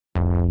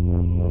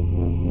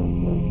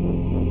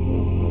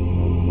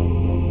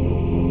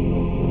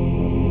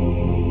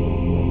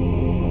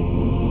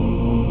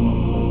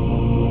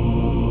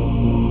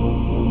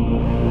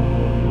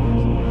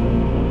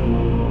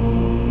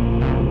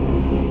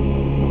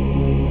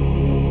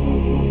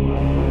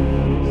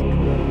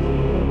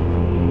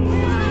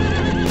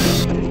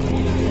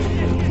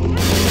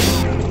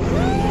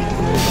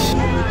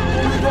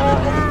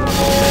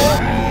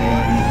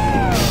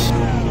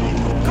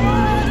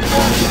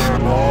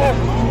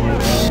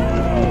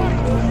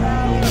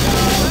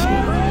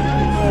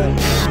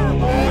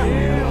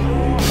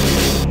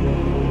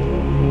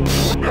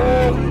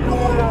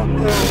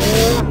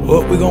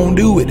we gon'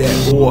 do with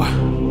that, boy?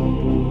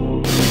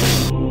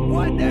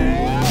 What the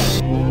hell?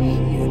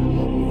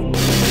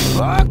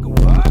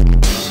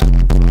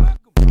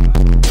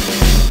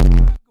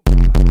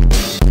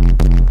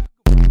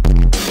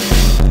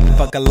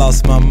 Fuck, I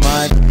lost my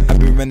mind. I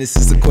been running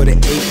since a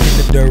 7:45.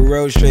 Hit the dirt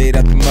road straight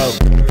out the moat.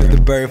 Flip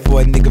the bird for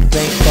a nigga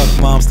faint.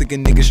 Fuck mom, stick a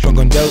nigga strong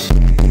on dope.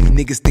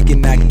 Niggas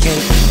thinking I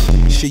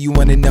can't. Sure you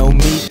wanna know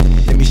me?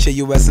 Let me show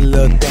you as a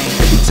little thing.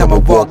 Every time I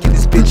walk in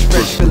this bitch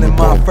fresh, feeling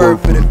my fur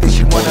for the fish.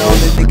 You wanna hold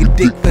a nigga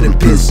dick for the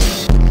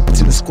piss.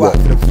 To the squat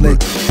for the flick.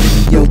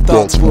 Your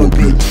thoughts for a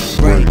bit.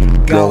 Brain,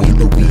 go hit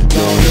the weed,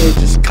 go ahead,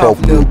 just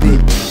cough a little bit.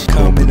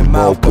 Come in the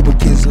mouth, couple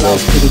kids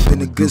lost, could've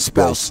been a good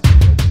spouse.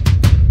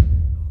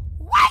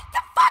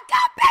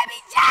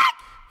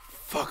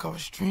 Fuck, I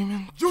was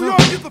dreaming. Junior,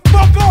 get the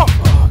fuck up!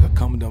 Fuck, I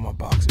come down my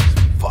boxers.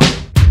 Fuck.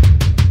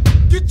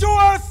 Get your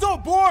ass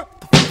up, boy!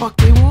 The fuck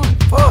they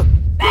want? Fuck.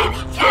 Baby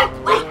Jack,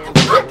 wake the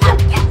fuck up,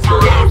 get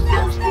your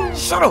ass up!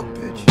 Shut up,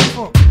 bitch.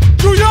 Fuck.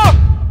 Junior!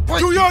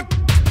 Junior!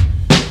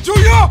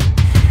 Junior!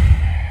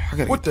 I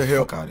gotta What get the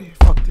hell? Fuck out of here.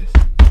 Fuck.